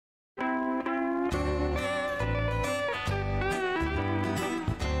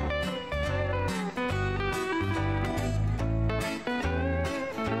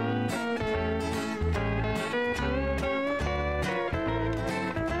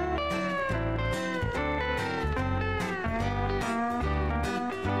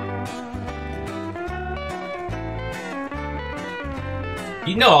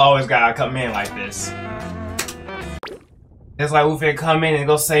You know I always gotta come in like this. It's like we finna come in and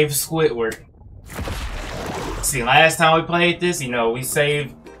go save Squidward. See, last time we played this, you know, we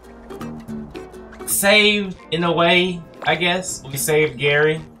saved in a way, I guess. We saved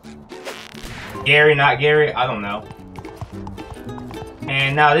Gary. Gary, not Gary, I don't know.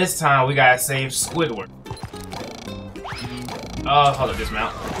 And now this time we gotta save Squidward. Oh, hold up,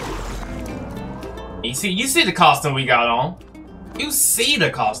 dismount. You see the costume we got on. You see the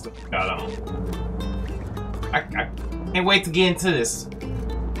costume we got on. I can't wait to get into this.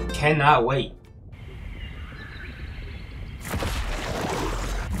 Cannot wait.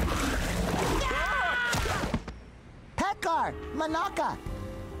 Pekar, Manaka.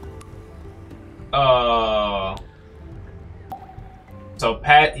 So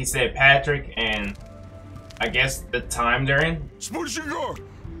he said Patrick, and I guess the time they're in. SpongeBob.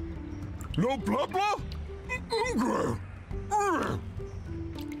 No blah blah.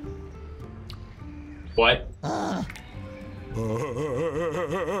 What?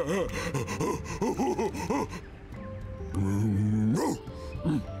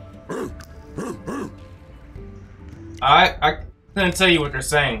 I couldn't tell you what they're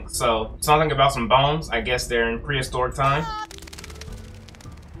saying. So something about some bones. I guess they're in prehistoric time.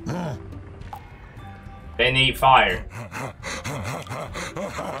 They need fire.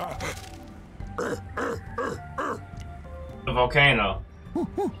 The volcano.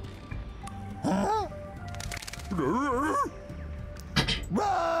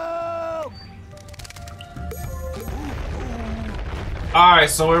 Alright,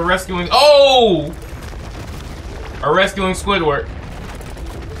 so we're rescuing. Oh! We're rescuing Squidward.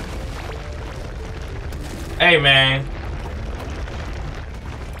 Hey, man.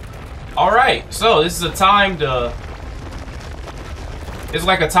 Alright, so this is a time to. It's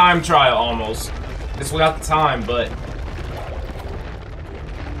like a time trial almost. It's without the time, but.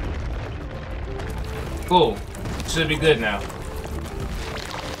 Cool. Should be good now.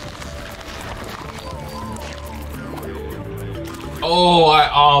 Oh, I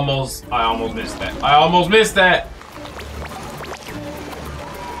almost missed that. I almost missed that.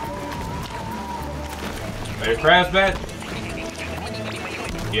 There's crabs back.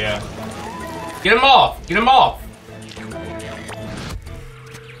 Yeah. Get him off! Get him off!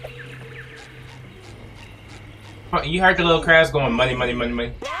 You heard the little crabs going money, money, money,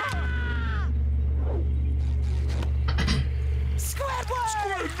 money.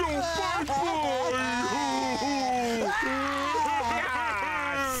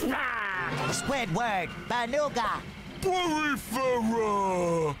 Squidward, BOOGA.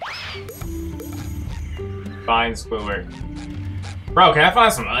 Find Squidward. Bro, can I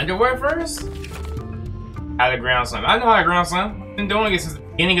find some underwear first? How to ground slam. I know how to ground slam. I've been doing it since the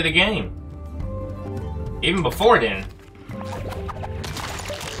beginning of the game. Even before then.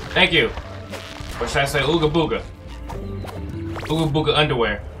 Thank you. Or should I say Ooga Booga? Ooga Booga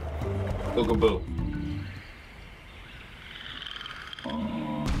underwear. Ooga Boo.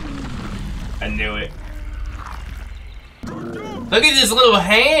 I knew it. Look at his little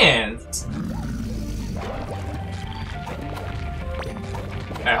hands!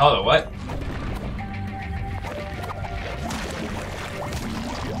 Hey, hold on, what?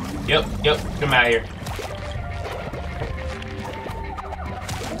 Yep, get him out of here.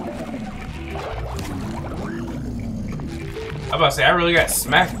 I'm about to say, I really got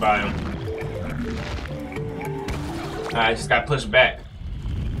smacked by him. I just got pushed back.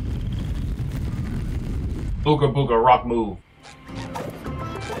 Ooga Booga rock move.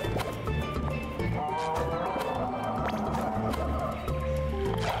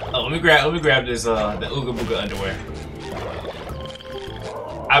 Oh, let me grab this the Ooga Booga underwear.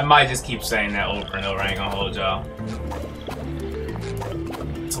 I might just keep saying that over and over. I ain't gonna hold y'all.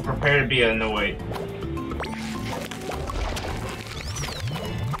 So prepare to be annoyed.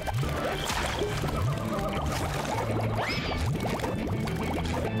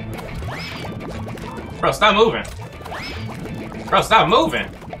 Bro, stop moving. Bro, stop moving.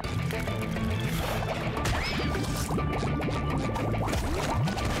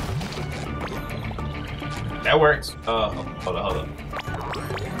 That works. Hold up.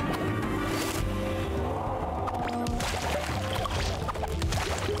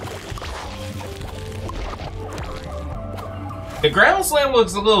 The ground slam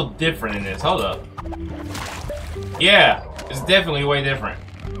looks a little different in this. Hold up. Yeah, it's definitely way different.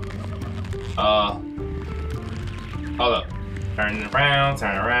 Hold up. Turn around.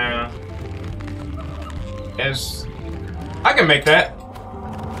 It's... I can make that.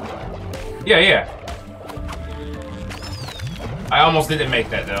 Yeah. I almost didn't make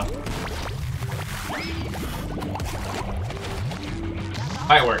that, though.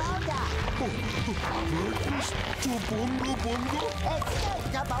 Might work.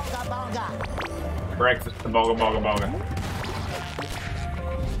 Breakfast, the boga boga boga.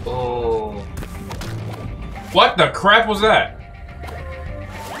 Oh. What the crap was that?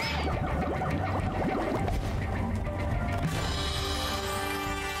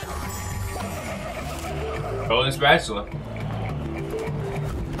 Golden spatula.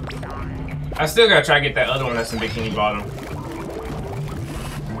 I still gotta try to get that other one that's in Bikini Bottom.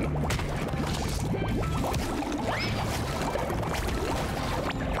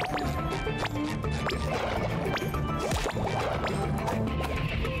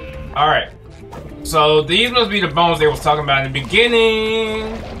 Alright. So these must be the bones they was talking about in the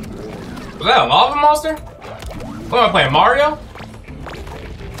beginning. Was that a lava monster? What am I playing, Mario?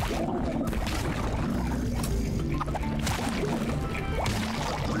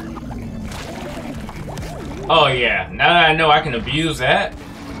 Oh yeah, now that I know I can abuse that,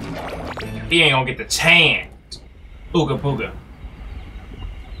 he ain't gonna get the chance. Ooga booga.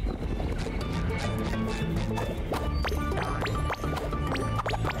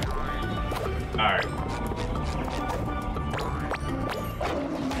 Alright.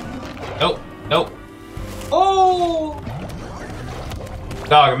 Nope, nope. Oh!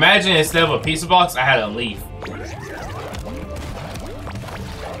 Dog, imagine instead of a pizza box, I had a leaf.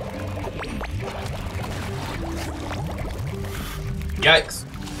 Yikes.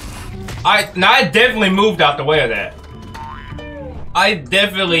 I definitely moved out the way of that. I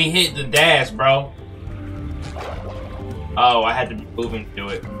definitely hit the dash, bro. Oh, I had to be moving to do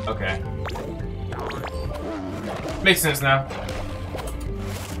it. Okay. Makes sense now.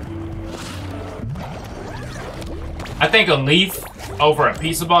 I think a leaf over a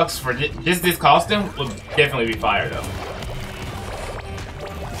pizza box for this costume would definitely be fire, though.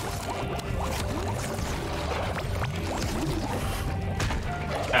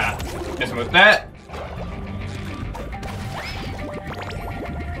 Ah, messing with that.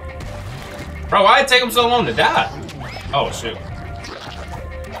 Bro, why'd it take him so long to die? Oh, shoot.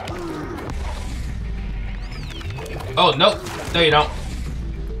 Oh, nope. No, you don't.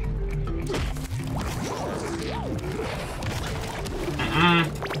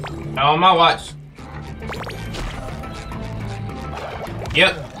 Not on my watch.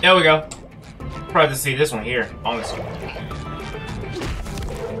 Yep, there we go. Proud to see this one here, honestly.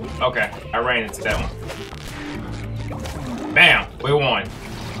 Okay, I ran into that one. Bam! We won.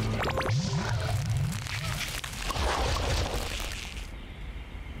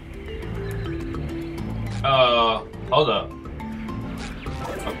 Hold up.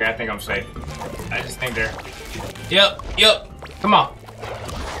 Okay, I think I'm safe. I just think they're... Yep, come on.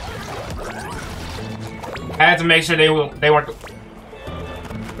 I had to make sure they weren't...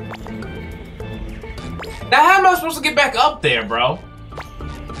 Now how am I supposed to get back up there, bro?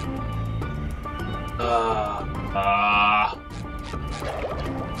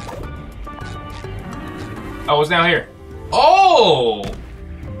 Oh, it's down here. Oh!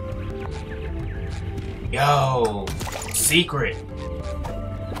 Yo, secret.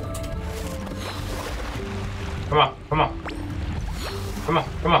 Come on, come on. Come on,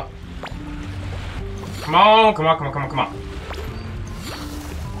 come on. Come on, come on, come on, come on, come on.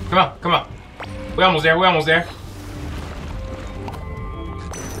 Come on, come on. We're almost there, we're almost there.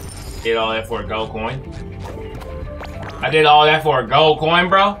 Did all that for a gold coin. I did all that for a gold coin,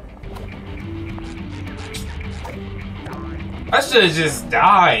 bro. I should have just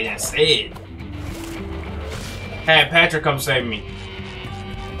died instead. Had Patrick come save me.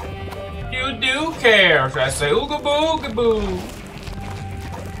 You do care. Should I say ooga booga boo?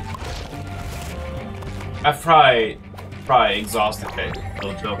 I've probably exhausted that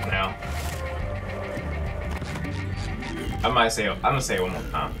little joke now. I'm gonna say it one more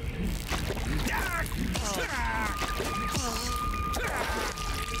time.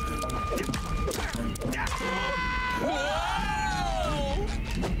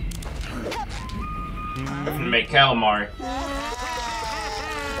 I'm gonna make calamari.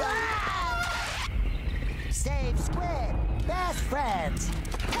 Save squid, best friends.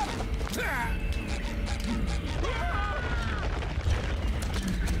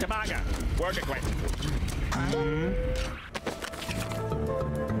 Tobogga, work it quick.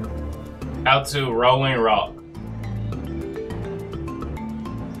 Out to Rolling Rock.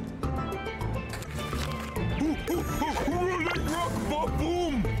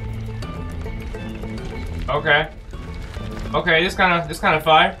 Okay. Okay, this kind of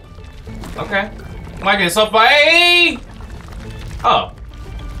fire. Okay. I'm liking it so far. Hey! Oh.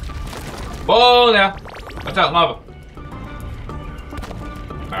 Whoa now. Watch out, lava.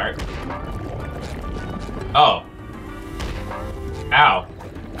 Alright. Oh. Ow.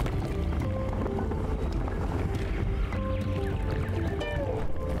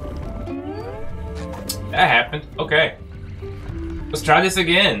 That happened. Okay. Let's try this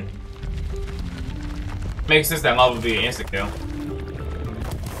again. Makes sense that lava would be an instant kill.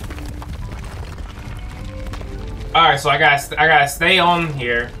 Alright, so I gotta stay on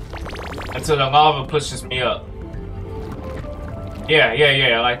here until the lava pushes me up.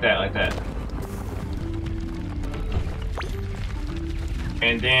 Yeah, like that.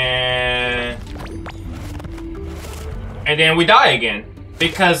 And then we die again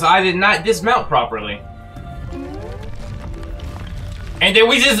because I did not dismount properly. And then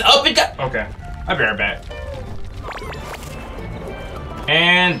we just up and down. Okay, I'll be right back.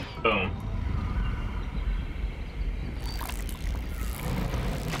 And boom.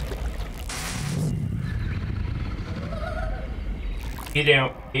 He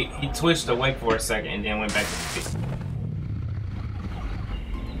twitched awake for a second and then went back to the feet.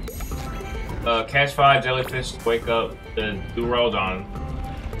 Catch 5 jellyfish to wake up the Durodon.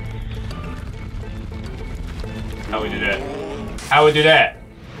 How we do that? How we do that?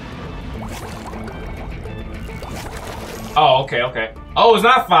 Oh, okay. Oh, it's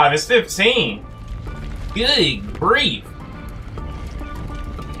not 5, it's 15. Good grief.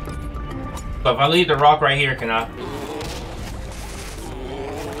 So if I leave the rock right here, can I?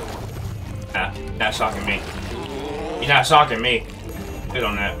 Nah, not shocking me. You're not shocking me. Good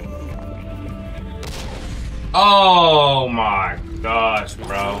on that. Oh my gosh,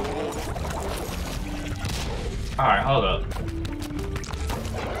 bro. Alright, hold up.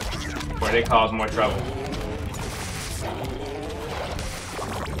 Before they cause more trouble.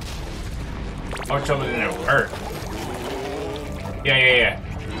 More trouble than it hurt. Yeah.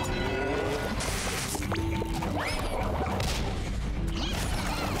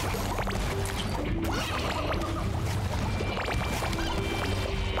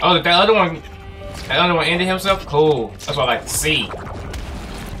 Oh, that other one ended himself? Cool. That's what I like to see.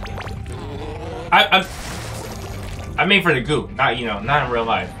 I mean for the goo, not, you know, not in real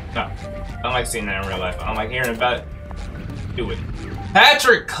life. No. I don't like seeing that in real life. I don't like hearing about it. Do it.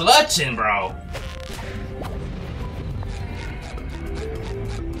 Patrick clutching, bro.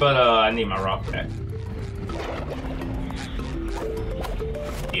 But I need my rock back.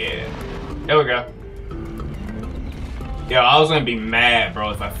 Yeah. There we go. Yo, I was gonna be mad, bro,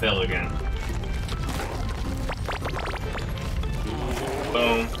 if I fell again.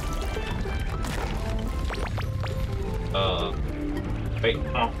 Boom. Wait,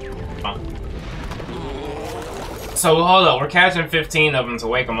 come on. So, hold up, we're catching 15 of them to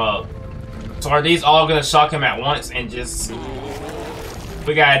wake them up. So are these all gonna shock him at once and just...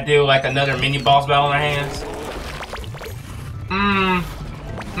 We gotta do like another mini boss battle in our hands?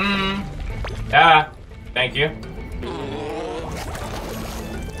 Yeah, thank you.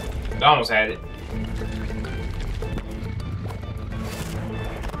 I almost had it.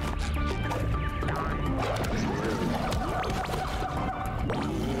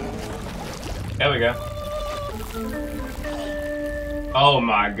 There we go. Oh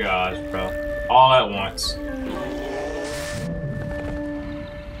my gosh, bro. All at once.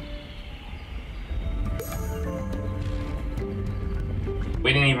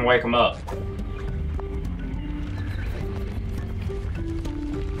 We didn't even wake him up.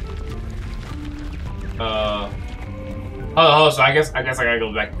 Oh, so I guess I gotta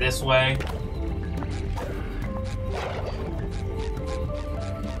go back this way.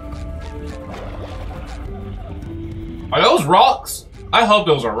 Are those rocks? I hope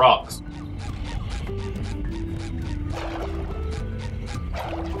those are rocks.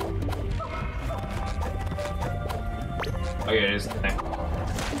 Oh yeah, it is the thing.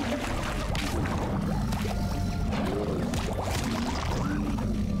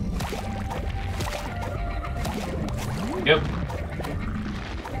 Yep.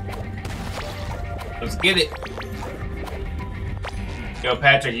 Let's get it. Yo,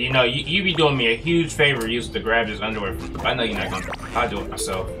 Patrick, you know, you be doing me a huge favor used to grab this underwear. I know you're not gonna. I'll do it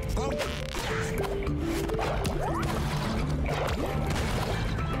myself.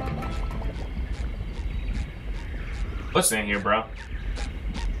 What's in here, bro?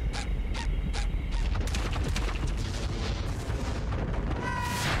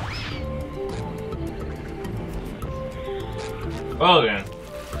 Oh, then.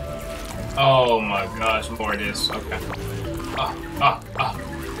 Oh my gosh, more of this. Okay.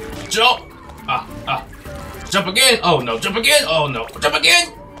 Jump! Jump again! Oh no, jump again! Oh no, jump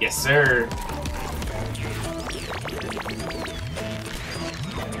again! Yes, sir.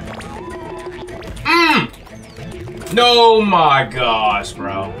 No, my gosh,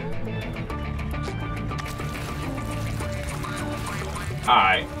 bro.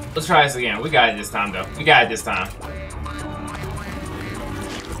 Alright, let's try this again. We got it this time, though. We got it this time.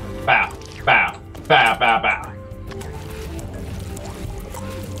 Bow, bow, bow, bow,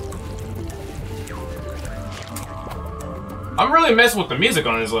 really messing with the music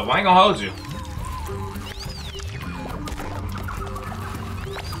on this level. I ain't gonna hold you.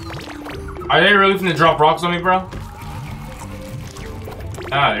 Are they really finna drop rocks on me, bro?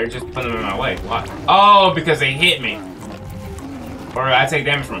 Ah, they're just putting them in my way. Why? Oh, because they hit me. Or I take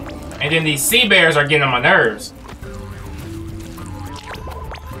damage from them. And then these sea bears are getting on my nerves.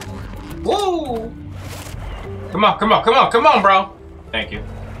 Woo! Come on, come on, come on, come on, bro. Thank you.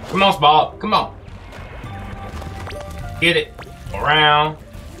 Come on, SpongeBob. Come on. Get it. Around.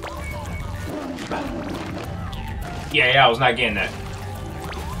 Yeah, I was not getting that.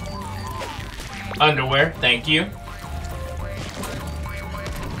 Underwear, thank you.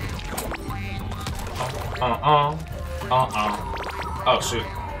 Oh, shoot.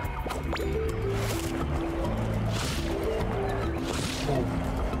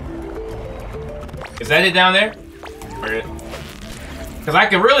 Is that it down there? Because I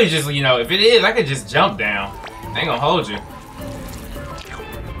could really just, you know, if it is, I could just jump down. I ain't gonna hold you.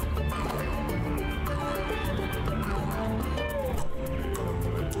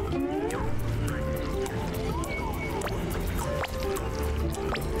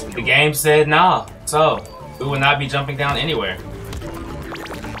 The game said nah, so we will not be jumping down anywhere.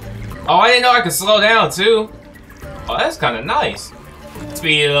 Oh, I didn't know I could slow down too. Oh, that's kind of nice.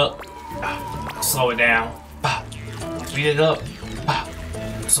 Speed it up. Slow it down. Speed it up.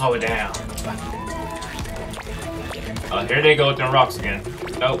 Slow it down. Oh, here they go with them rocks again.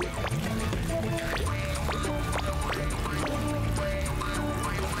 Nope.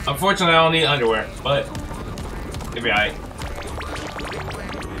 Unfortunately, I don't need underwear, but it'll be alright.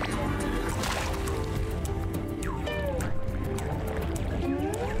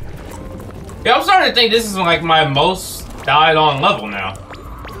 Yeah, I'm starting to think this is like my most died on level now.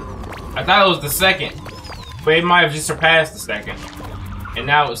 I thought it was the second, but it might have just surpassed the second. And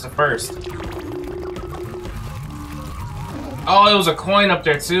now it's the first. Oh, it was a coin up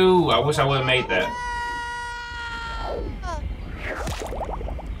there too. I wish I would have made that.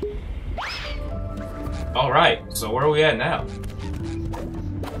 Alright, so where are we at now?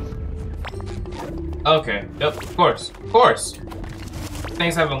 Okay, yep, of course, of course.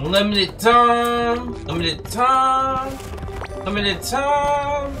 Things have a limited time, limited time, limited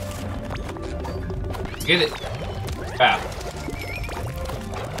time. Let's get it. Wow.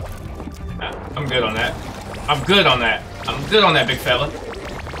 Nah, I'm good on that. I'm good on that. I'm good on that, big fella.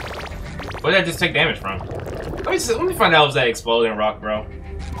 Where did I just take damage from? Let me find out if that exploding rock, bro.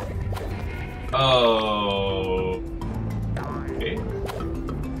 Oh. Okay.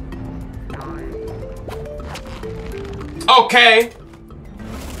 Okay.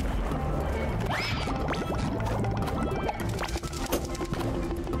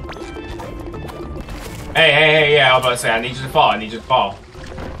 Hey, yeah, I was about to say, I need you to fall, I need you to fall.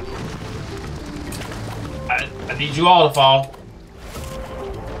 I need you all to fall.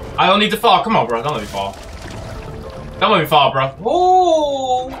 I don't need to fall, come on, bro, don't let me fall. Don't let me fall, bro.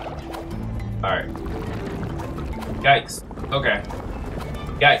 Ooh! Alright. Yikes. Okay.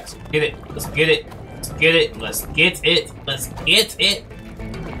 Yikes. Get it. Let's get it. Let's get it. Let's get it. Let's get it.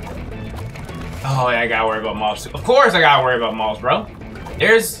 Oh, yeah, I gotta worry about mobs too. Of course I gotta worry about mobs, bro.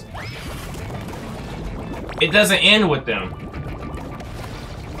 There's... It doesn't end with them.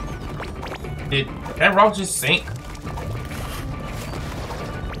 Did that rock just sink?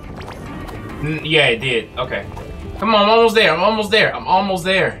 Yeah, it did. Okay. Come on, I'm almost there. I'm almost there. I'm almost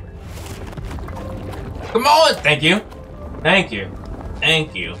there. Come on! Thank you. Thank you.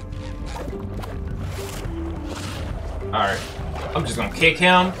 Thank you. Alright. I'm just gonna kick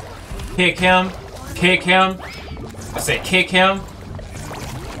him. Kick him. Kick him. I said kick him.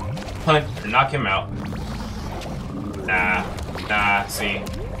 Punch or knock him out. Nah, see.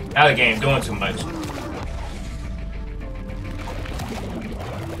 Now the game doing too much.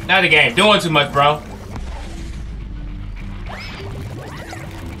 Now the game doing too much, bro.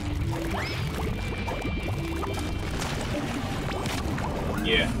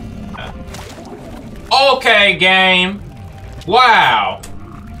 Yeah. Okay, game. Wow.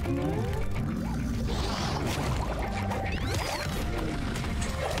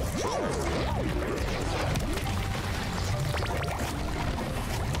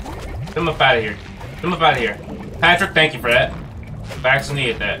 Come up out of here. Come up out of here. Patrick, thank you for that. I actually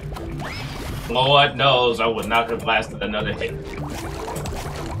needed that. Lord knows I would not have lasted another hit.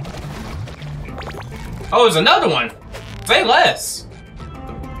 Oh, there's another one. Say less.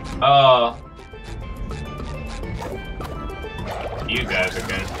 You guys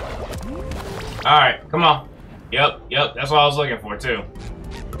again. Alright, come on. Yep, that's what I was looking for too.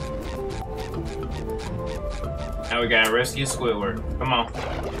 Now we gotta rescue Squidward. Come on.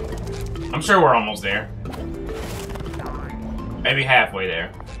 I'm sure we're almost there. Maybe halfway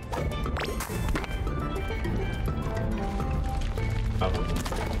there. Oh.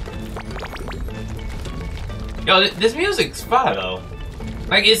 Yo, this music's fire though.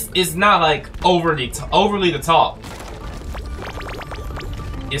 Like it's not like overly the top.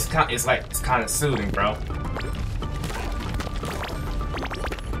 It's kind of soothing, bro.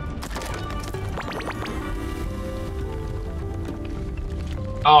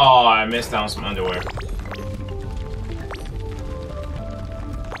 Oh, I missed out on some underwear.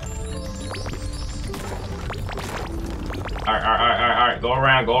 Alright. Go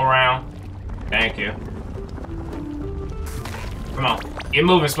around. Thank you. Come on. Get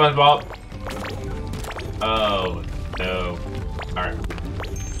moving, SpongeBob. Oh, no. Alright.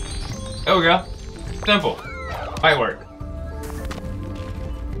 There we go. Simple. Might work.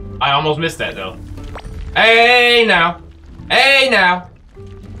 I almost missed that, though. Hey, now.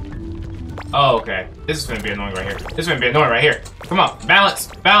 Oh, okay. This is gonna be annoying right here. Come on. Balance.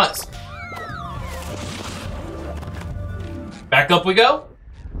 Back up we go.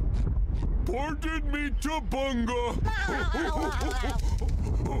 Ported me to bunga.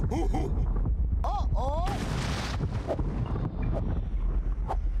 Uh-oh.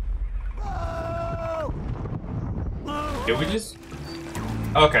 Did we just?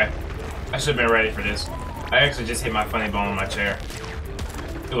 Okay. I should have been ready for this. I actually just hit my funny bone on my chair.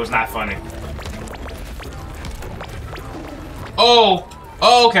 It was not funny. Oh!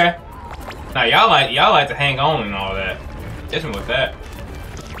 Oh, okay. Now y'all like to hang on and all that. Hit me with that.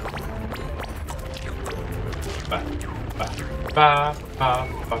 Ba.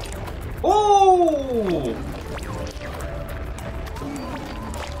 Ooh!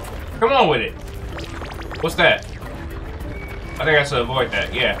 Come on with it. What's that? I think I should avoid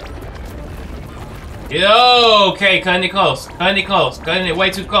that. Yeah. Yo, okay, cutting it close. Cutting it way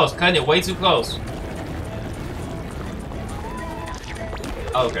too close.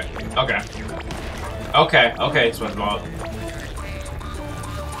 Okay, SpongeBob.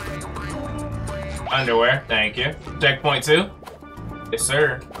 Underwear, thank you. Checkpoint 2. Yes,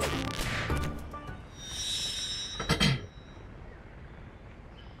 sir.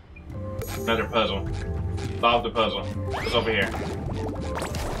 Another puzzle. Solve the puzzle. What's over here?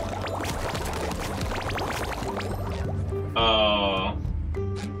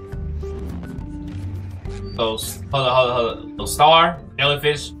 Hold on. Little star,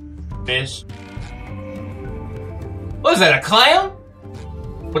 jellyfish, fish. What is that? A clown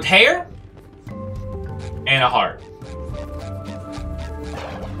with hair and a heart.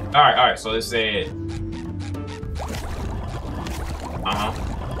 All right. So let's say it.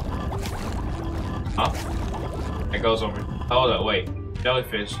 It goes over. Hold up, wait.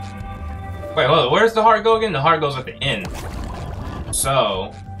 Jellyfish. Wait, hold on. Where's the heart go again? The heart goes at the end.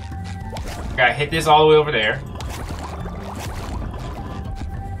 So, gotta hit this all the way over there.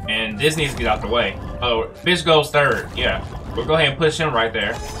 And this needs to get out the way. Oh, fish goes third. Yeah. We'll go ahead and push him right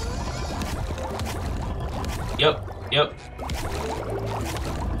there. Yep.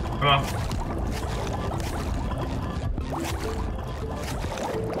 Come on.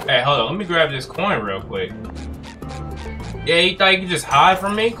 Hey, hold on. Let me grab this coin real quick. Yeah, you thought you could just hide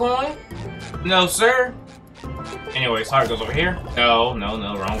from me, coin? No, sir. Anyways, heart goes over here. No,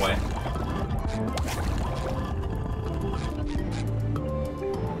 wrong way.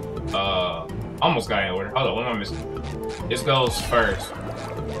 Almost got in order. Hold on, what am I missing? This goes first.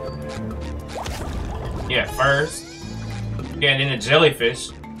 Yeah, first. Yeah, and then the jellyfish.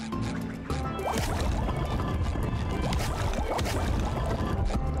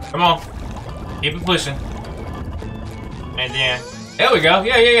 Come on. Keep it pushing. And then, there we go.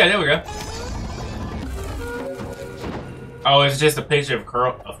 Yeah, there we go. Oh, it's just a picture of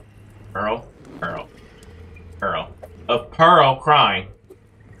Pearl crying.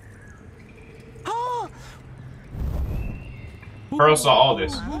 Pearl saw all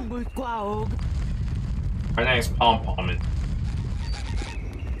this. Her name's Pom Pommin.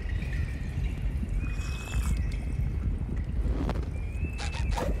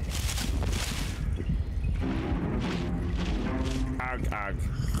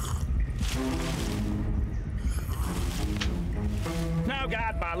 No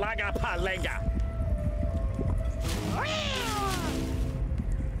God, Malaga Palenga.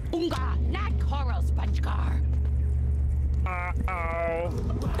 OOGA, not coral, SpongeBob. Uh-oh.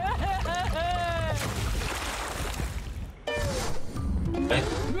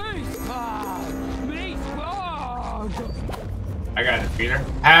 I gotta defeat her.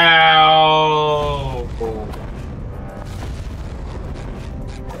 How?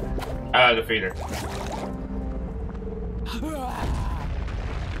 I gotta defeat her.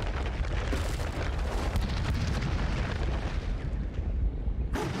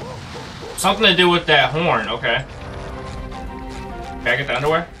 Something to do with that horn, okay. Can I get the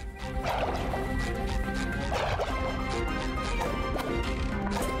underwear?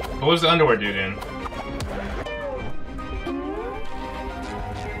 What does the underwear do then?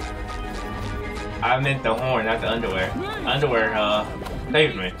 I meant the horn, not the underwear. Underwear,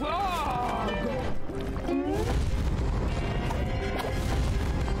 saved me.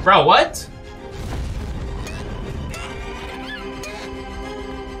 Bro, what?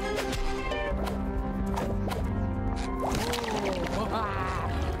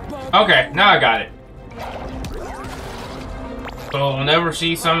 Okay, now I got it. So whenever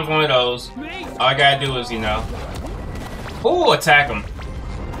she summons one of those, all I gotta do is, you know, ooh, attack him.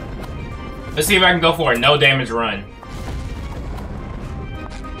 Let's see if I can go for a no damage run.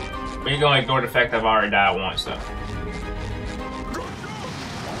 But you're gonna ignore the fact I've already died once, though.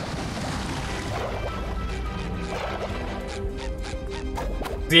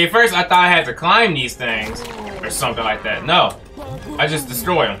 See, at first I thought I had to climb these things or something like that. No, I just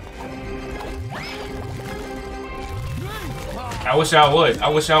destroy them. I wish I would. I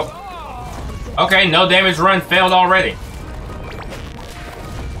wish I... Okay, no damage run failed already.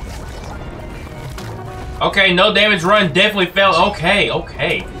 Okay, no damage run definitely failed. Okay,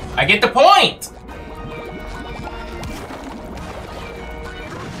 okay. I get the point!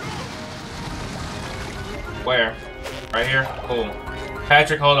 Where? Right here? Cool.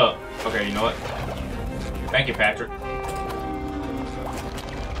 Patrick, hold up. Okay, you know what? Thank you, Patrick.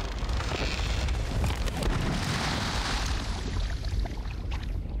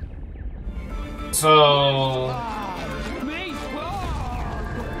 So...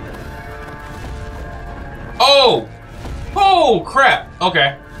 Oh! Oh, crap!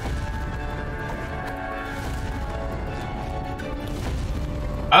 Okay.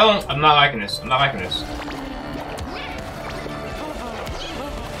 I'm not liking this. I'm not liking this.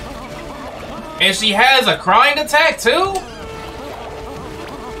 And she has a crying attack, too?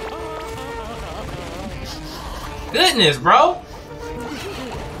 Goodness, bro!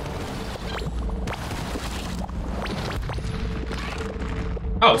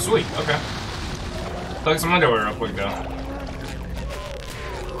 Oh, sweet. Okay. Plug some underwear real quick, though.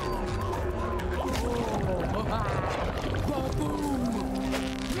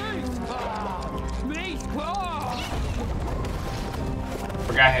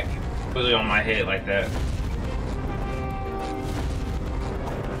 Forgot I put it on my head like that.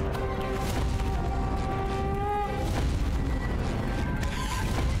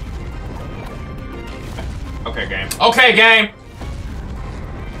 Okay, game. Okay, game!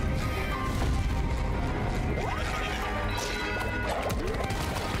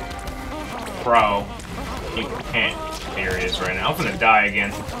 Bro, you can't be serious right now. I'm gonna die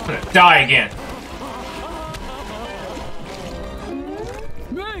again. I'm gonna die again.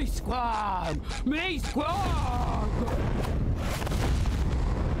 Me squab! Me squab!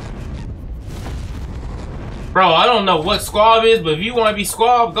 Bro, I don't know what squab is, but if you want to be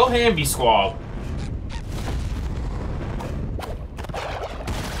squab, go ahead and be squab.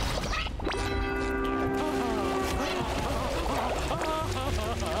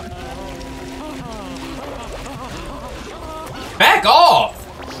 Back off!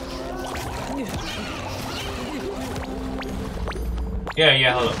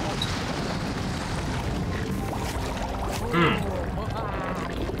 Yeah, hold up.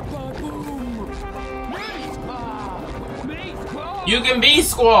 You can be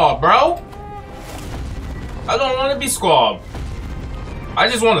squab, bro. I don't want to be squab. I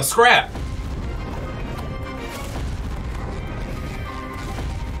just want to scrap.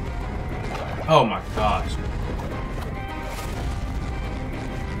 Oh my gosh.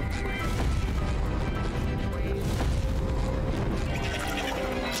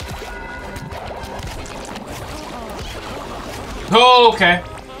 Oh, okay.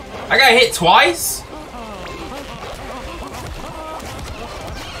 I got hit twice?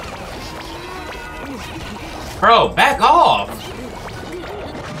 Bro, back off!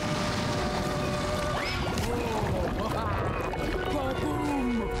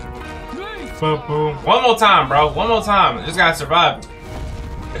 Boom, boom. One more time, bro. One more time. I just gotta survive.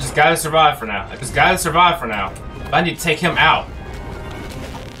 I just gotta survive for now. I just gotta survive for now. I need to take him out.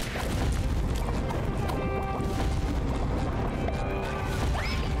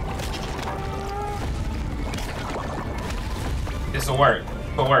 This'll work.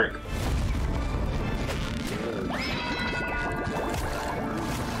 It'll work.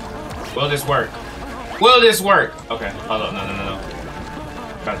 Will this work? Will this work? Okay, hold up. No.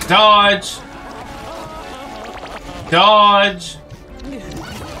 Gotta dodge. Dodge.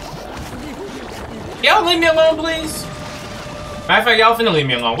 Y'all leave me alone, please. Matter of fact, y'all finna leave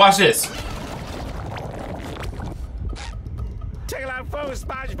me alone. Watch this.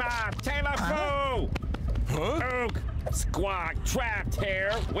 SpongeBob! Taylor Foo! Huh? Oog! Squawk trapped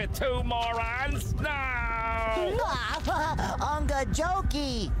here with two morons? No! OOGA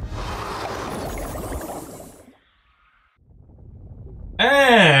jokey.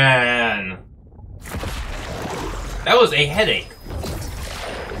 And that was a headache.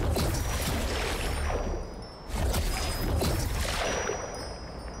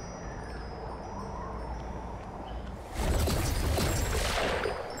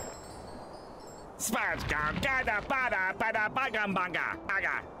 SpongeBob, gada bada bada bagam banga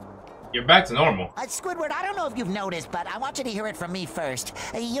aga. You're back to normal. Squidward, I don't know if you've noticed, but I want you to hear it from me first.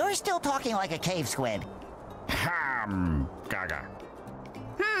 You're still talking like a cave squid. Gaga.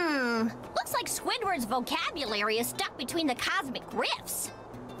 Looks like Squidward's vocabulary is stuck between the cosmic rifts.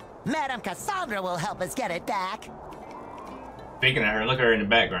 Madam Cassandra will help us get it back. Speaking of her, look at her in the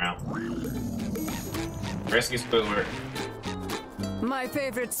background. Rescue Squidward. My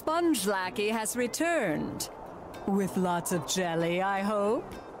favorite sponge lackey has returned. With lots of jelly, I hope.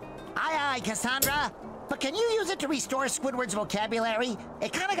 Aye, aye, Cassandra. But can you use it to restore Squidward's vocabulary?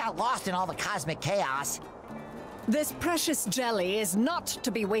 It kind of got lost in all the cosmic chaos. This precious jelly is not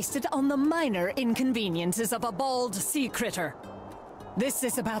to be wasted on the minor inconveniences of a bald sea critter. This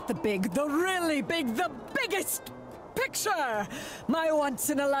is about the big, the really big, the biggest picture! My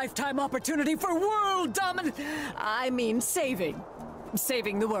once-in-a-lifetime opportunity for world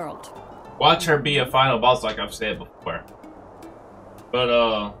saving the world. Watch her be a final boss like I've said before. But,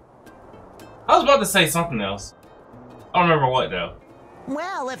 I was about to say something else. I don't remember what, though.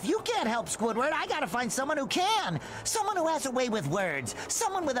 Well, if you can't help Squidward, I gotta find someone who can. Someone who has a way with words.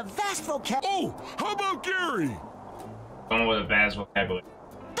 Someone with a vast vocabulary. Oh, how about Gary? Someone with a vast vocabulary.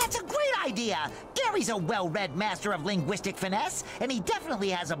 That's a great idea! Gary's a well-read master of linguistic finesse, and he definitely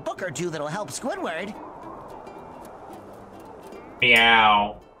has a book or two that'll help Squidward.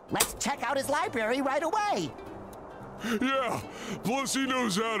 Meow. Let's check out his library right away. Yeah, plus he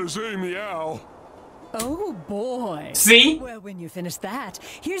knows how to say meow. Oh boy. See? Well, when you finish that,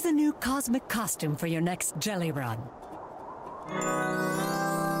 here's a new cosmic costume for your next jelly run.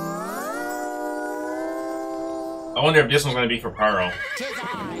 I wonder if this one's gonna be for Pearl. Tis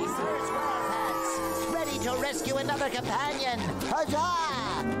I, Sir SquarePants, ready to rescue another companion.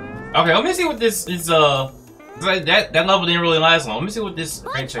 Huzzah! Okay, let me see what this is, that level didn't really last long. Let me see what this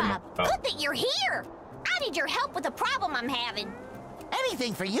SpongeBob, good that you're here. I need your help with a problem I'm having.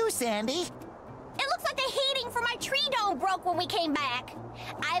 Anything for you, Sandy. It looks like the heating for my tree dome broke when we came back.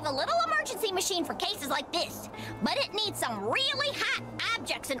 I have a little emergency machine for cases like this, but it needs some really hot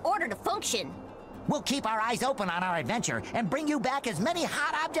objects in order to function. We'll keep our eyes open on our adventure and bring you back as many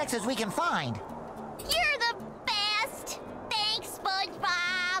hot objects as we can find. You're the best. Thanks,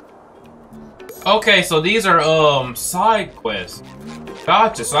 SpongeBob. Okay, so these are, side quests.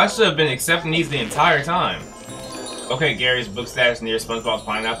 Gotcha, so I should have been accepting these the entire time. Okay, Gary's book stash near SpongeBob's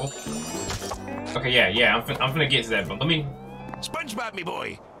pineapple. Okay, yeah, I'm finna get to that, but let me... SpongeBob, me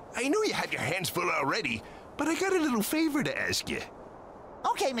boy, I know you had your hands full already, but I got a little favor to ask you.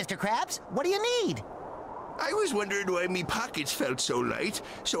 Okay, Mr. Krabs, what do you need? I was wondering why me pockets felt so light,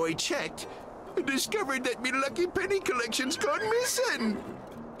 so I checked and discovered that me lucky penny collection's gone missing.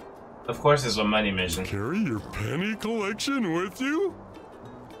 Of course it's a money mission. Carry your penny collection with you?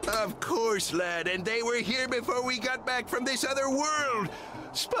 Of course, lad, and they were here before we got back from this other world.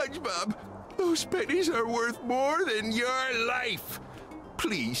 SpongeBob, those pennies are worth more than your life.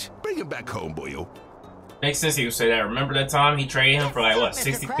 Please, bring them back home, boyo. Makes sense he would say that. Remember that time he traded him for like, what,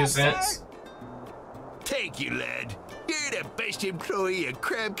 62 cents? Thank you, lad. You're the best employee a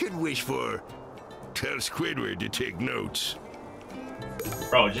crab could wish for. Tell Squidward to take notes.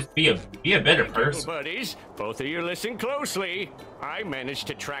 Bro, just be a better Little person. buddies, both of you listen closely. I managed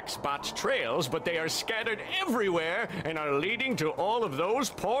to track Spot's trails, but they are scattered everywhere and are leading to all of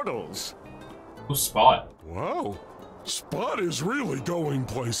those portals. Who's Spot? Wow, Spot is really going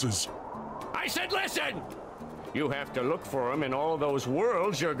places. I said listen! You have to look for him in all those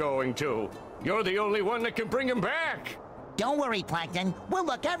worlds you're going to. You're the only one that can bring him back. Don't worry, Plankton. We'll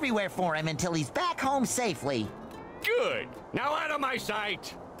look everywhere for him until he's back home safely. Good. Now out of my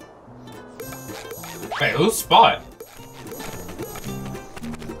sight. Wait, who's Spot?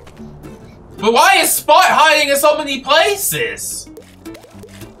 But why is Spot hiding in so many places?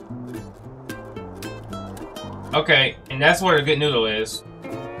 Okay, and that's where the good noodle is.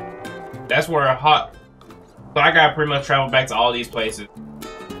 That's where a hot... So I gotta pretty much travel back to all these places.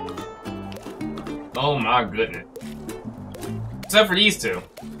 Oh my goodness. Except for these two.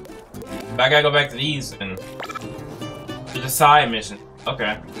 But I gotta go back to these and... do the side mission.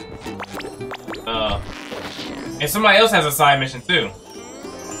 Okay. And somebody else has a side mission too.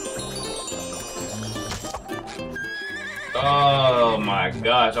 my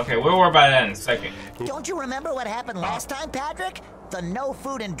gosh. Okay, we'll worry about that in a second. Don't you remember what happened last time, Patrick? The no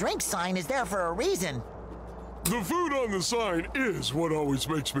food and drink sign is there for a reason. The food on the sign is what always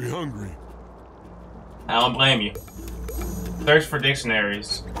makes me hungry. I don't blame you. Search for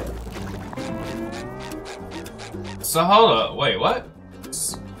dictionaries. So hold up, wait, what?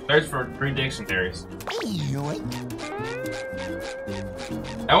 Search for 3 dictionaries.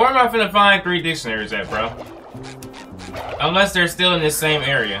 Now where am I finna find 3 dictionaries at, bro? Unless they're still in this same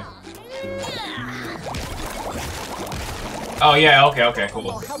area. Oh yeah, okay, cool.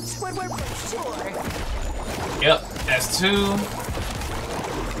 Will help Squidward for sure. Yep, that's 2.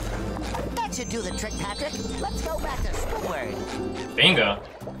 That should do the trick, Patrick. Let's go back to Squidward. Bingo.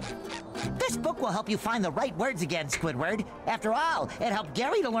 This book will help you find the right words again, Squidward. After all, it helped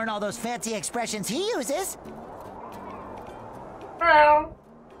Gary to learn all those fancy expressions he uses.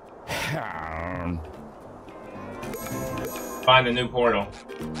 Find a new portal.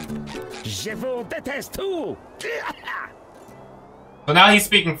 Je vous déteste tout. So now he's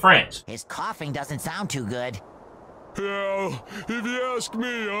speaking French. His coughing doesn't sound too good. Well, if you ask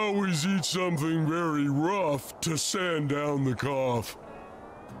me, I always eat something very rough to sand down the cough.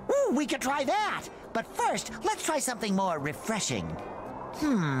 Ooh, we could try that. But first, let's try something more refreshing.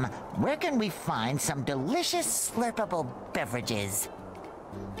 Where can we find some delicious, slurpable beverages?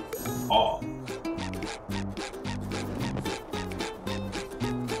 Oh.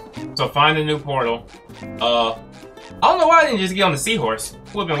 So find a new portal. I don't know why I didn't just get on the seahorse.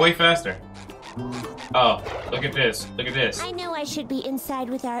 It would have been way faster. Oh, look at this. Look at this. I know I should be inside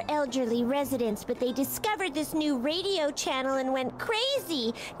with our elderly residents, but they discovered this new radio channel and went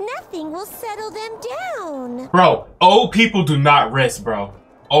crazy. Nothing will settle them down. Bro, old people do not rest, bro.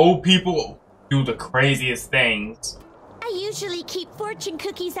 Old people do the craziest things. I usually keep fortune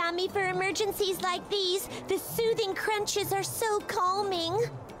cookies on me for emergencies like these. The soothing crunches are so calming.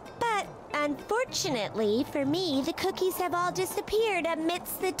 But unfortunately for me, the cookies have all disappeared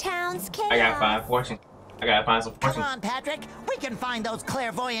amidst the town's chaos. I gotta find fortune. I gotta find some fortune. Come on, Patrick. We can find those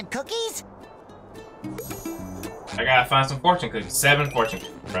clairvoyant cookies. I gotta find some fortune cookies. 7 fortune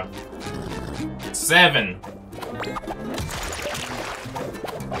cookies, bro. 7.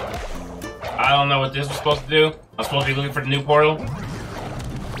 I don't know what this was supposed to do. I'm supposed to be looking for the new portal.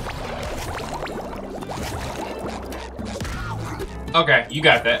 Okay, you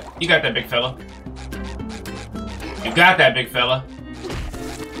got that. You got that, big fella. You got that, big fella.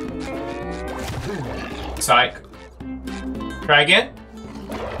 Psych. Try again?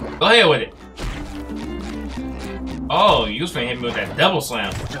 Go ahead with it. Oh, you was finna hit me with that double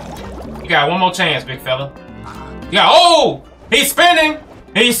slam. You got one more chance, big fella. You got— oh! He's spinning!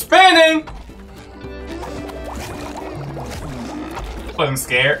 He's spinning! Wasn't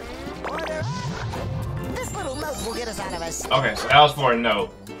scared. This little note will get us out of us. Okay, so that was for a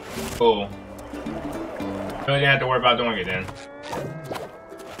note. Cool. Really didn't have to worry about doing it then.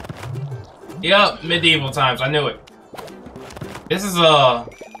 Yup, medieval times. I knew it. This is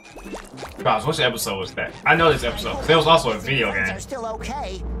gosh, which episode was that? I know this episode. There was also a video game. They're still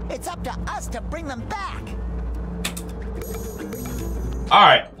okay. It's up to us to bring them back. All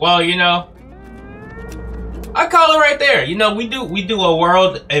right. Well, you know, I call it right there. You know, we do a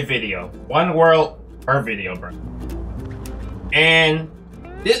world a video, 1 world per video, bro. And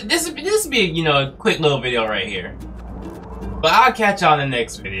this would be, you know, a quick little video right here. But I'll catch y'all in the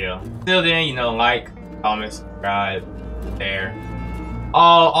next video. Till then, you know, like, comment, subscribe, share,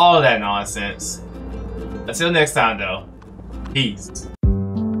 all of that nonsense. Until next time, though, peace.